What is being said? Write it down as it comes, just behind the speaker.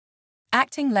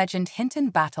Acting legend Hinton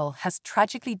Battle has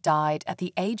tragically died at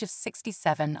the age of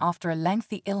 67 after a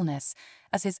lengthy illness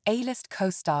as his A-list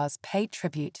co-stars paid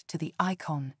tribute to the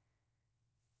icon.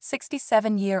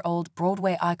 67-year-old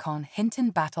Broadway icon Hinton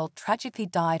Battle tragically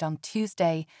died on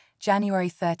Tuesday, January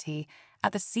 30,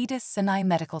 at the Cedars-Sinai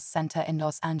Medical Center in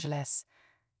Los Angeles.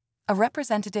 A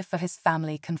representative for his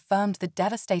family confirmed the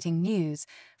devastating news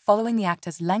following the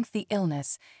actor's lengthy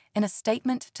illness in a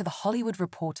statement to The Hollywood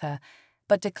Reporter,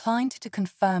 but declined to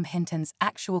confirm Hinton's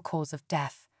actual cause of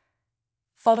death.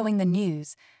 Following the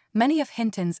news, many of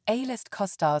Hinton's A-list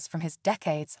co-stars from his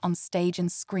decades on stage and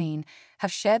screen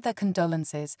have shared their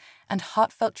condolences and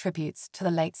heartfelt tributes to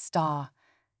the late star.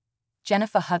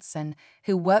 Jennifer Hudson,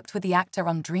 who worked with the actor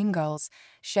on Dreamgirls,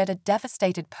 shared a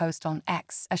devastated post on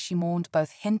X as she mourned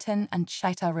both Hinton and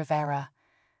Chita Rivera.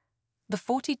 The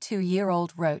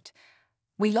 42-year-old wrote,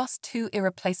 "We lost two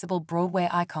irreplaceable Broadway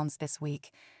icons this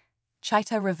week,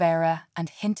 Chita Rivera and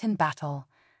Hinton Battle.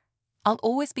 I'll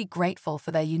always be grateful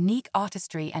for their unique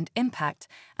artistry and impact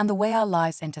and the way our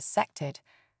lives intersected.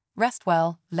 Rest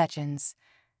well, legends."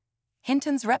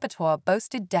 Hinton's repertoire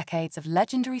boasted decades of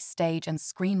legendary stage and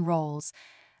screen roles,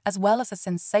 as well as a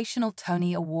sensational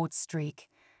Tony Award streak.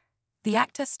 The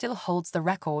actor still holds the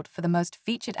record for the most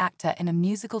featured actor in a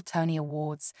musical Tony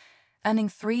Awards, earning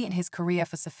 3 in his career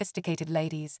for Sophisticated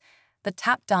Ladies, The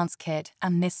Tap Dance Kid,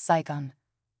 and Miss Saigon.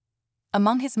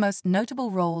 Among his most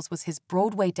notable roles was his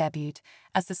Broadway debut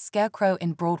as the Scarecrow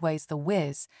in Broadway's The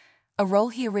Wiz, a role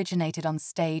he originated on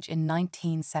stage in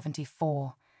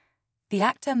 1974. The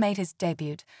actor made his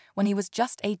debut when he was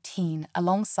just 18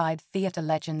 alongside theater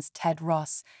legends Ted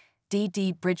Ross, Dee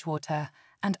Dee Bridgewater,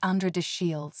 and Andra de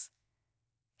Shields.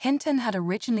 Hinton had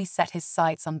originally set his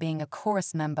sights on being a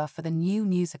chorus member for the new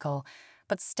musical,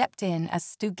 but stepped in as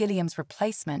Stu Gilliam's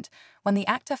replacement when the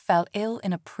actor fell ill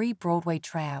in a pre-Broadway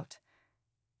tryout.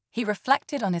 He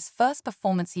reflected on his first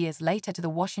performance years later to the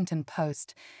Washington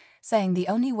Post, saying the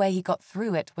only way he got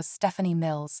through it was Stephanie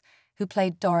Mills, who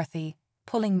played Dorothy,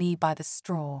 pulling me by the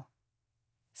straw.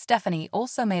 Stephanie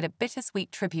also made a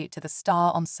bittersweet tribute to the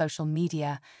star on social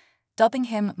media, dubbing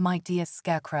him "My Dear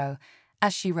Scarecrow,"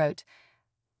 as she wrote,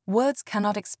 "Words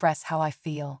cannot express how I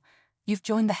feel. You've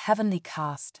joined the heavenly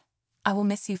cast. I will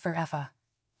miss you forever.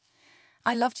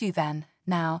 I loved you then,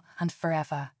 now, and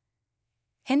forever."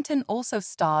 Hinton also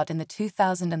starred in the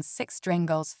 2006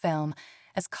 Dreamgirls film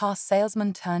as car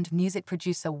salesman turned music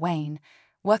producer Wayne,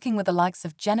 working with the likes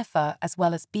of Jennifer as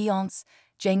well as Beyoncé,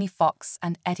 Jamie Foxx,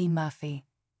 and Eddie Murphy.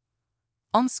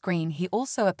 On screen, he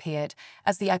also appeared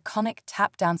as the iconic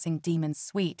tap-dancing demon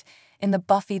Sweet in the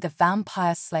Buffy the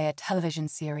Vampire Slayer television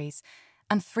series,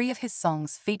 and 3 of his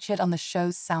songs featured on the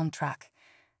show's soundtrack.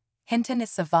 Hinton is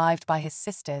survived by his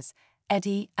sisters,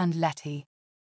 Eddie and Letty,